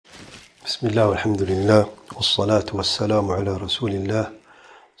بسم الله والحمد لله والصلاة والسلام على رسول الله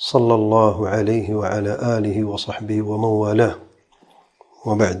صلى الله عليه وعلى آله وصحبه ومن والاه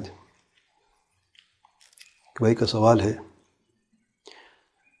وبعد. بھائی کا سوال ہے،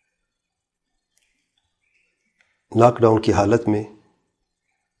 لاک ڈاؤن کی حالت میں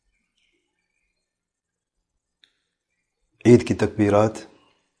عید کی تکبیرات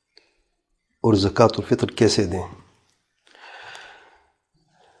اور زکات الفطر کیسے دیں؟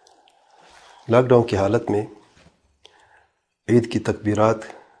 لاک ڈاؤن کی حالت میں عید کی تکبیرات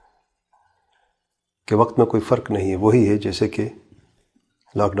کے وقت میں کوئی فرق نہیں ہے، وہی ہے جیسے کہ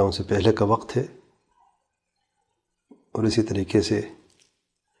لاک ڈاؤن سے پہلے کا وقت ہے، اور اسی طریقے سے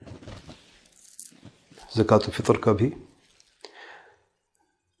زکات الفطر کا بھی.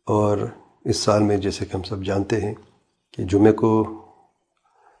 اور اس سال میں جیسے کہ ہم سب جانتے ہیں کہ جمعے کو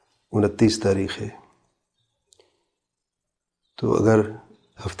 29 تاریخ ہے، تو اگر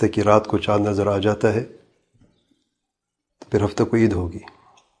ہفتے کی رات کو چاند نظر آ جاتا ہے تو پھر ہفتہ کو عید ہوگی،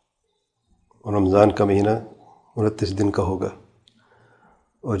 اور رمضان کا مہینہ 29 دن کا ہوگا،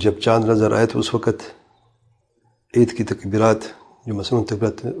 اور جب چاند نظر آئے تو اس وقت عید کی تکبیرات جو مسنون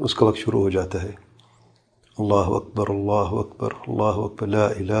تکبیرات اس کا وقت شروع ہو جاتا ہے. اللہ اکبر اللہ اکبر اللہ اکبر لا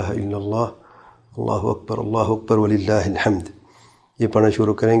الہ الا اللہ اللہ اکبر وللہ الحمد، یہ پڑھنا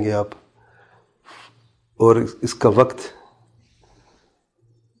شروع کریں گے آپ، اور اس کا وقت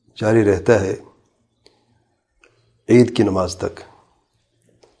جاری رہتا ہے عید کی نماز تک.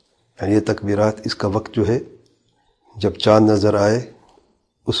 یعنی یہ تکبیرات اس کا وقت جو ہے جب چاند نظر آئے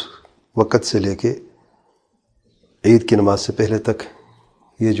اس وقت سے لے کے عید کی نماز سے پہلے تک،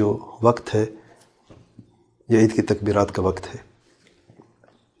 یہ جو وقت ہے یہ عید کی تکبیرات کا وقت ہے.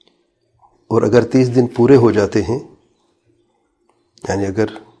 اور اگر 30 دن پورے ہو جاتے ہیں، یعنی اگر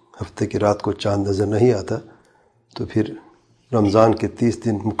ہفتے کی رات کو چاند نظر نہیں آتا تو پھر رمضان کے 30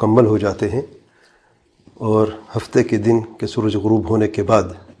 دن مکمل ہو جاتے ہیں، اور ہفتے کے دن کے سورج غروب ہونے کے بعد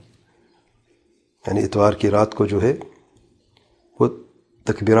یعنی اتوار کی رات کو جو ہے وہ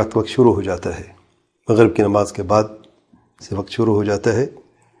تکبیرات وقت شروع ہو جاتا ہے. مغرب کی نماز کے بعد سے وقت شروع ہو جاتا ہے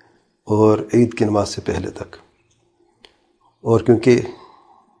اور عید کی نماز سے پہلے تک. اور کیونکہ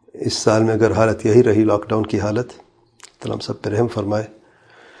اس سال میں اگر حالت یہی رہی لاک ڈاؤن کی حالت، تو ہم سب پہ رحم فرمائے،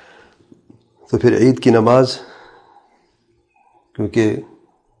 تو پھر عید کی نماز کیونکہ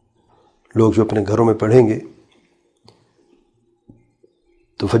لوگ جو اپنے گھروں میں پڑھیں گے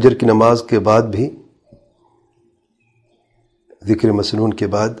تو فجر کی نماز کے بعد بھی ذکر مسنون کے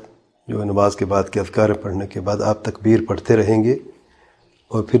بعد، جو نماز کے بعد کے اذکار پڑھنے کے بعد آپ تکبیر پڑھتے رہیں گے،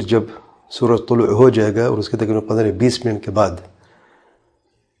 اور پھر جب سورج طلوع ہو جائے گا اور اس کے تقریباً 15-20 منٹ کے بعد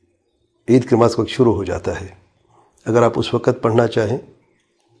عید کی نماز کا وقت شروع ہو جاتا ہے. اگر آپ اس وقت پڑھنا چاہیں،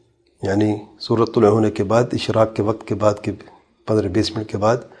 یعنی سورج طلوع ہونے کے بعد اشراق کے وقت کے بعد کے 15-20 منٹ کے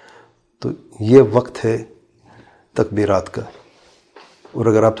بعد، تو یہ وقت ہے تکبیرات کا. اور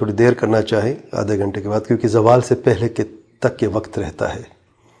اگر آپ تھوڑی دیر کرنا چاہیں آدھے گھنٹے کے بعد، کیونکہ زوال سے پہلے کے تک یہ وقت رہتا ہے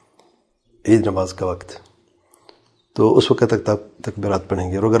عید نماز کا وقت، تو اس وقت تک تکبیرات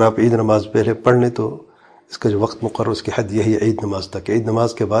پڑھیں گے. اور اگر آپ عید نماز پہلے پڑھ لیں تو اس کا جو وقت مقرر اس کی حد یہی ہے عید نماز تک. عید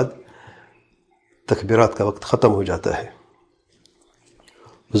نماز کے بعد تکبیرات کا وقت ختم ہو جاتا ہے.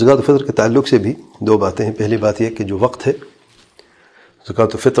 زکات الفطر کے تعلق سے بھی دو باتیں ہیں. پہلی بات یہ کہ جو وقت ہے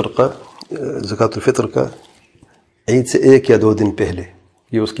زکات الفطر کا عید سے 1 یا 2 دن پہلے،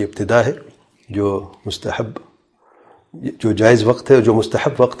 یہ اس کی ابتدا ہے. جو جائز وقت ہے اور جو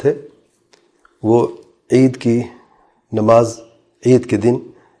مستحب وقت ہے وہ عید کی نماز، عید کے دن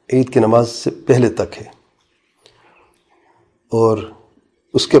عید کی نماز سے پہلے تک ہے، اور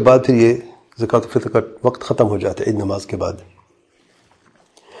اس کے بعد پھر یہ زکات الفطر کا وقت ختم ہو جاتا ہے عید نماز کے بعد.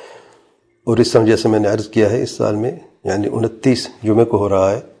 اور اس سال جیسے میں نے عرض کیا ہے، اس سال میں یعنی 29 جمعے کو ہو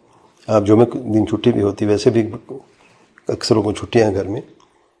رہا ہے. آپ جمعے کو دن چھٹی بھی ہوتی، ویسے بھی اکثروں کو چھٹیاں ہیں گھر میں،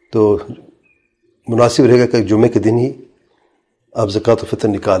 تو مناسب رہے گا کہ جمعے کے دن ہی آپ زکات الفطر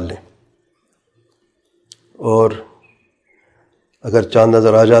نکال لیں. اور اگر چاند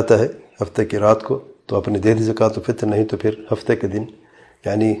نظر آ جاتا ہے ہفتے کی رات کو تو آپ نے دے دی زکات الفطر، نہیں تو پھر ہفتے کے دن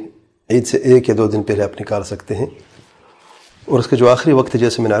یعنی عید سے 1 یا 2 دن پہلے آپ نکال سکتے ہیں. اور اس کا جو آخری وقت ہے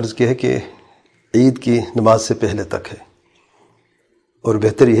جیسے میں نے عرض کیا ہے کہ عید کی نماز سے پہلے تک ہے، اور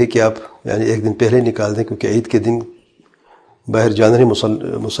بہتر یہ ہے کہ آپ یعنی 1 دن پہلے نکال دیں، کیونکہ عید کے دن باہر جانا ہی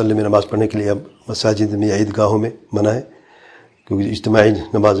مصلی میں نماز پڑھنے کے لیے اب مساجد میں یا عید گاہوں میں منع ہے، کیونکہ اجتماعی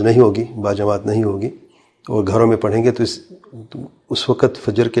نماز نہیں ہوگی، باجماعت نہیں ہوگی، اور گھروں میں پڑھیں گے تو اس وقت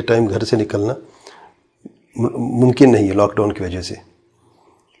فجر کے ٹائم گھر سے نکلنا ممکن نہیں ہے لاک ڈاؤن کی وجہ سے.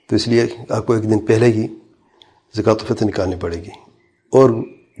 تو اس لیے آپ کو 1 دن پہلے ہی زکات الفطر نکالنی پڑے گی. اور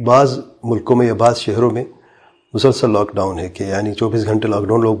بعض ملکوں میں یا بعض شہروں میں مسلسل لاک ڈاؤن ہے کہ یعنی 24 گھنٹے لاک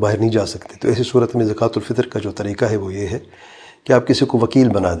ڈاؤن، لوگ باہر نہیں جا سکتے، تو ایسی صورت میں زکوٰۃ الفطر کا جو طریقہ ہے وہ یہ ہے کہ آپ کسی کو وکیل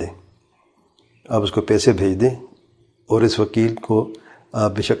بنا دیں، آپ اس کو پیسے بھیج دیں، اور اس وکیل کو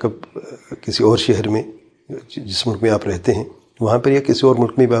آپ بے شک کسی اور شہر میں جس ملک میں آپ رہتے ہیں وہاں پر یا کسی اور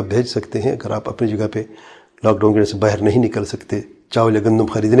ملک میں بھی آپ بھیج سکتے ہیں۔ اگر آپ اپنی جگہ پہ لاک ڈاؤن کی وجہ سے باہر نہیں نکل سکتے چاول یا گندم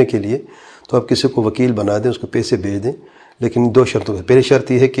خریدنے کے لیے، تو آپ کسی کو وکیل بنا دیں، اس کو پیسے بھیج دیں، لیکن 2 شرطوں پہ۔ پہلی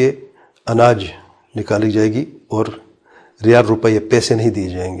شرط یہ ہے کہ اناج نکالی جائے گی اور ریال، روپے یا پیسے نہیں دیے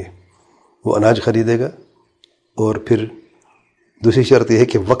جائیں گے، وہ اناج خریدے گا۔ اور پھر دوسری شرط یہ ہے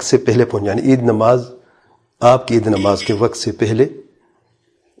کہ وقت سے پہلے پہنچ جانا، عید نماز، آپ کی عید نماز کے وقت سے پہلے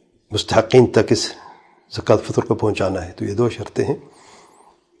مستحقین تک اس زکوٰۃ فطر کو پہنچانا ہے۔ تو یہ 2 شرطیں ہیں،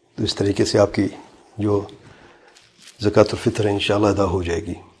 تو اس طریقے سے آپ کی جو زکوٰۃ الفطر ہے انشاءاللہ ادا ہو جائے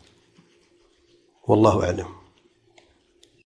گی۔ واللہ اعلم۔